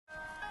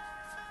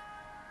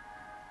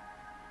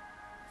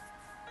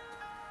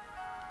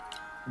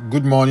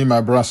Good morning,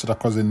 my brothers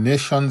across the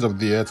nations of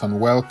the earth, and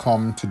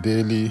welcome to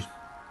Daily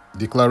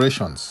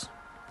Declarations.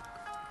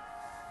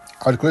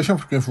 Our declaration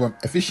came from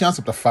Ephesians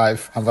chapter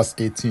 5 and verse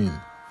 18,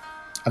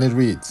 and it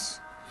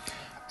reads,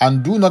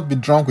 "And do not be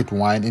drunk with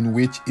wine, in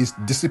which is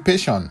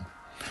dissipation,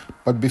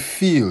 but be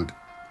filled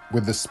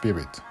with the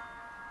Spirit."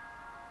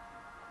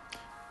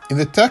 In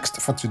the text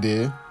for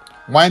today,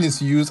 wine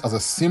is used as a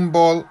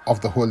symbol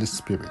of the Holy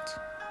Spirit.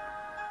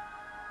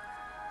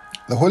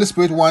 The Holy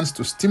Spirit wants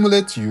to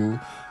stimulate you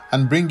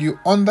and bring you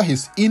under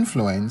His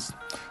influence,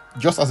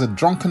 just as a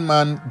drunken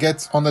man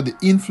gets under the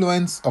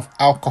influence of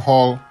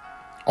alcohol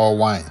or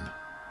wine.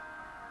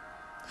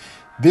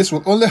 This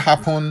will only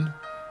happen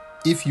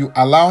if you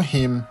allow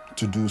Him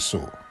to do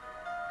so.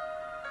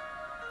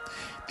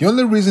 The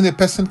only reason a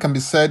person can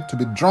be said to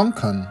be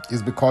drunken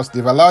is because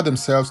they've allowed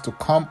themselves to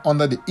come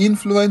under the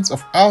influence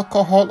of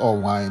alcohol or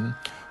wine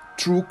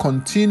through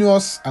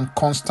continuous and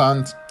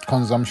constant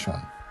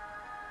consumption.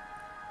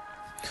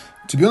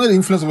 To be under the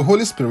influence of the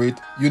Holy Spirit,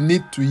 you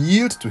need to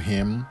yield to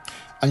Him,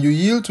 and you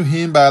yield to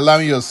Him by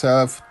allowing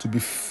yourself to be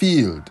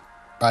filled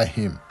by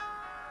Him.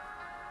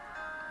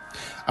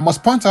 I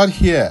must point out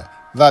here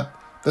that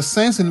the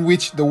sense in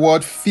which the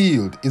word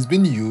filled is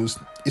being used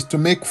is to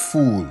make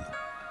full,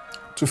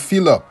 to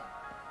fill up,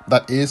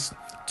 that is,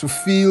 to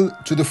fill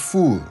to the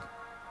full.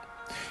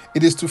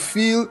 It is to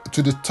fill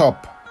to the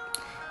top,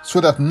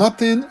 so that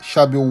nothing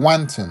shall be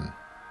wanting,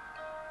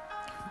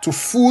 to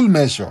full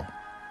measure,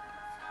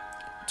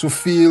 to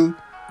fill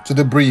to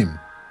the brim.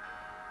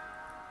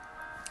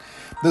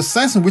 The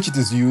sense in which it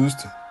is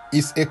used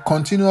is a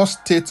continuous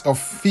state of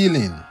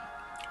feeling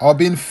or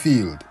being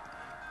filled,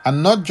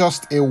 and not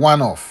just a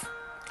one-off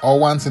or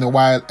once in a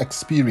while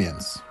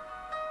experience.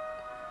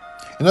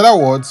 In other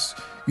words,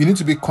 you need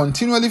to be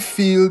continually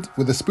filled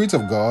with the Spirit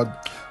of God,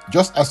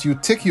 just as you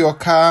take your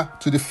car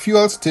to the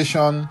fuel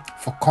station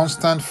for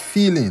constant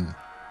filling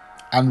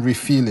and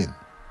refilling.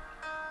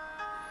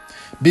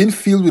 Being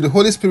filled with the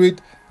Holy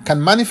Spirit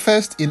can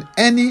manifest in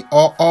any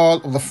or all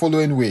of the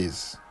following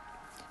ways: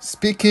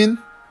 speaking,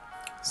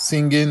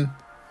 singing,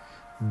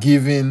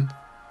 giving,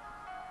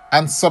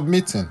 and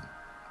submitting.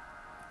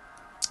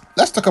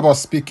 Let's talk about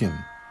speaking.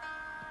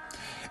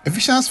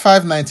 Ephesians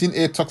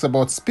 5:19a talks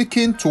about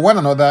speaking to one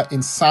another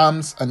in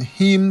psalms and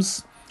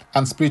hymns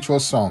and spiritual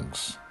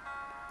songs.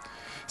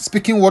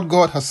 Speaking what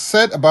God has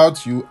said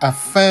about you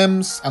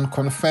affirms and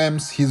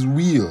confirms His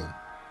will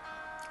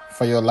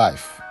for your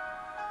life.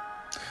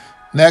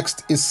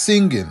 Next is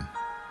singing.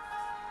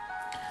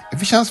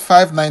 Ephesians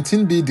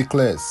 5:19b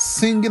declares,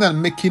 singing and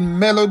making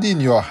melody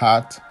in your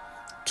heart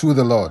to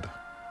the Lord.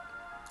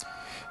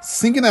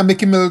 Singing and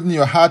making melody in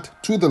your heart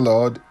to the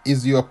Lord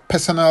is your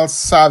personal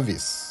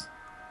service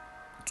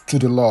to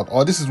the Lord,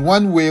 or this is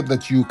one way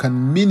that you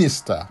can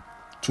minister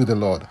to the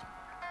Lord.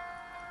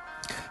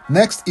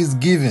 Next is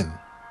giving.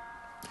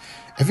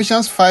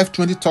 Ephesians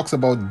 5:20 talks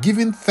about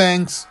giving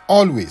thanks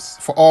always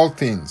for all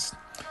things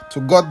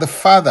to God the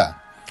Father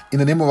in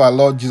the name of our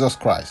Lord Jesus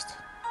Christ.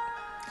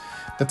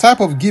 The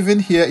type of giving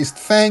here is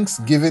thanks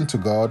given to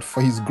God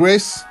for His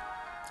grace,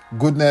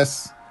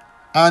 goodness,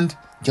 and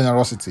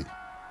generosity.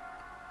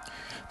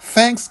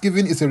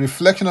 Thanksgiving is a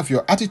reflection of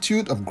your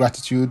attitude of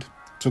gratitude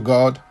to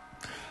God,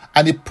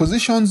 and it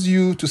positions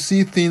you to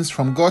see things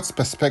from God's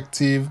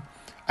perspective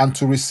and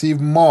to receive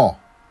more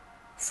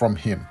from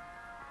Him.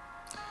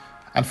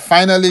 And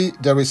finally,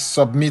 there is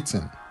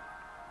submitting.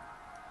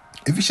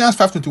 Ephesians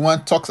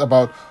 5:21 talks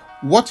about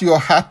what your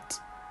heart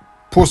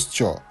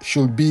posture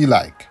should be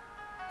like,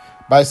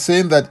 by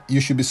saying that you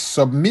should be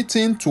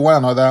submitting to one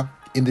another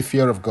in the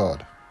fear of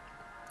God.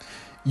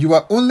 You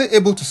are only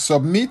able to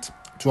submit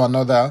to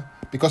another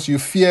because you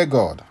fear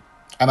God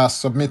and are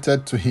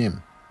submitted to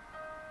Him.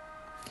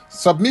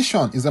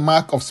 Submission is a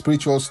mark of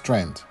spiritual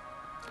strength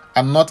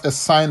and not a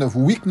sign of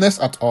weakness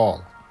at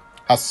all,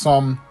 as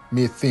some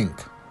may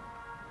think.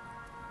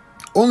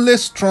 Only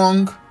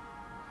strong,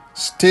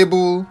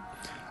 stable,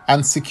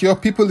 and secure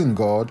people in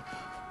God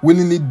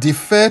willingly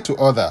defer to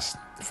others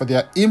for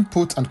their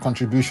input and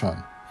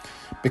contribution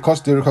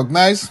because they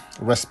recognize,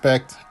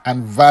 respect,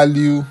 and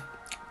value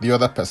the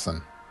other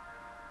person.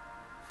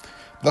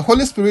 The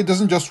Holy Spirit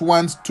doesn't just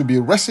want to be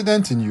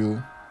resident in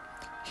you,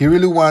 He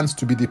really wants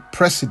to be the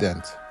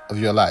president of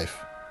your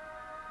life.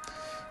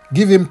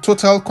 Give Him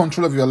total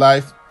control of your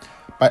life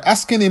by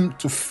asking Him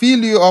to fill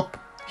you up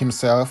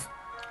Himself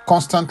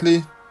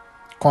constantly,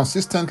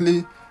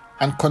 consistently,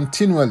 and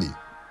continually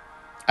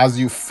as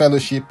you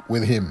fellowship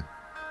with Him.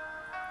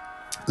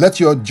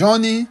 Let your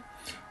journey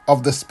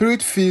of the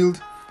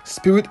Spirit-filled,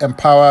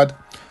 Spirit-empowered,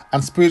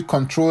 and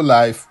Spirit-controlled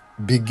life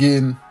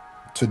begin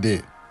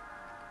today.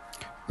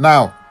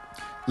 Now,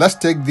 let's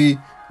take the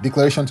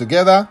declaration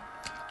together,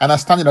 and I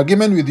stand in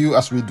agreement with you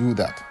as we do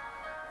that.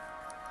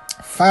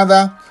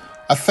 Father,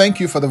 I thank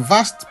You for the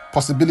vast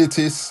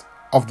possibilities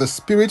of the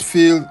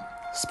Spirit-filled,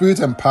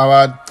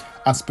 Spirit-empowered,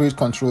 and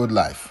Spirit-controlled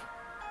life.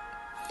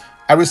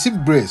 I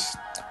receive grace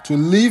to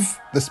live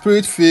the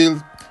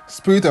Spirit-filled,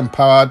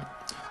 Spirit-empowered,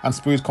 and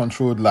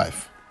Spirit-controlled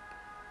life.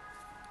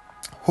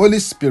 Holy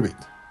Spirit,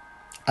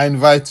 I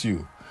invite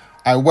You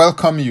I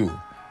welcome you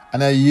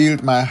and I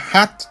yield my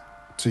heart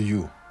to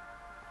you.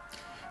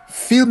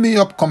 Fill me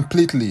up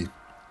completely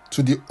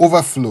to the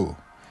overflow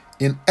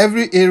in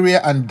every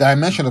area and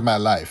dimension of my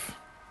life,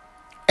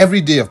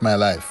 every day of my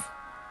life.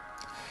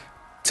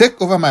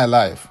 Take over my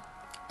life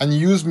and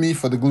use me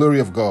for the glory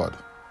of God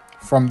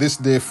from this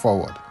day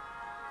forward.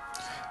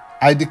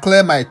 I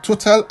declare my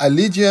total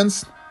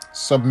allegiance,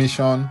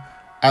 submission,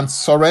 and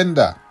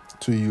surrender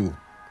to you.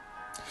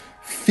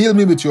 Fill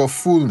me with your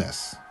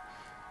fullness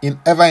in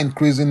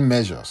ever-increasing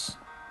measures.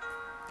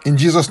 In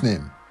Jesus'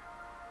 name,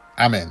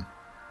 amen.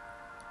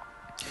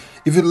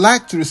 If you'd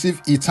like to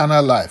receive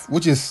eternal life,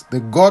 which is the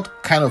God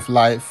kind of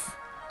life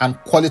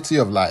and quality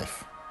of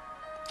life,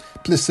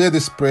 please say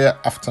this prayer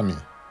after me.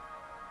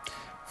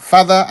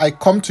 Father, I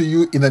come to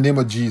you in the name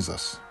of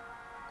Jesus.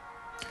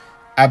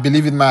 I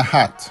believe in my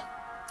heart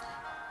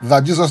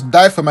that Jesus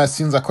died for my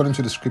sins according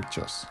to the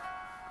scriptures.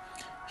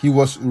 He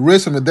was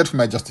raised from the dead for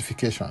my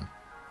justification.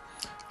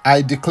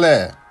 I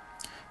declare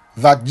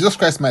that Jesus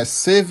Christ is my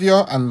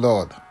Savior and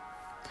Lord.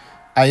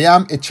 I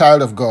am a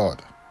child of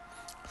God.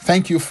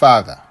 Thank you,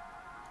 Father.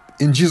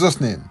 In Jesus'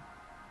 name,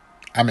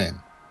 amen.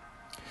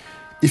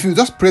 If you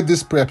just prayed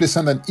this prayer, please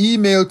send an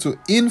email to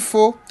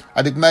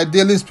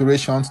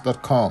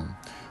info@ignitedailyinspirations.com.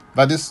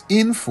 That is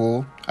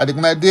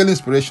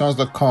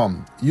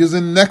info@ignitedailyinspirations.com,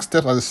 using next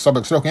steps as a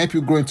subject so I can help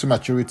you grow into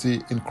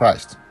maturity in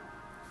Christ.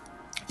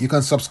 You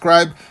can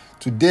subscribe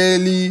to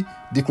Daily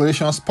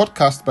Declarations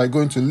podcast by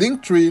going to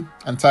Linktree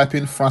and type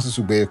in Francis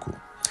Ubeku.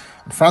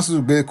 Francis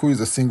Ubeku is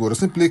a single.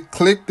 Just simply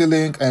click the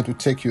link and it will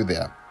take you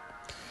there.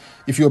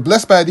 If you're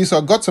blessed by this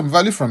or got some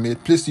value from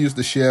it, please use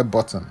the share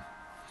button.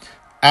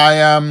 I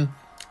am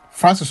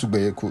Francis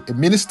Ubeku, a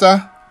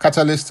minister,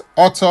 catalyst,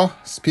 author,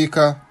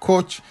 speaker,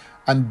 coach,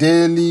 and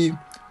Daily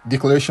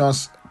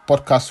Declarations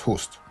podcast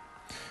host.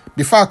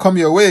 Before I come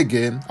your way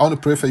again, I want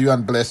to pray for you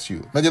and bless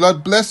you. May the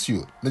Lord bless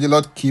you. May the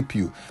Lord keep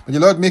you. May the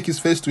Lord make his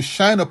face to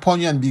shine upon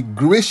you and be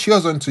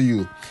gracious unto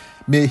you.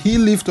 May he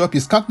lift up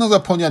his countenance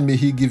upon you and may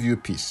he give you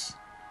peace.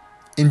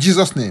 In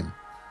Jesus' name,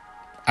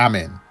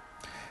 amen.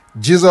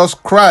 Jesus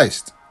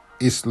Christ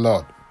is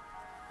Lord.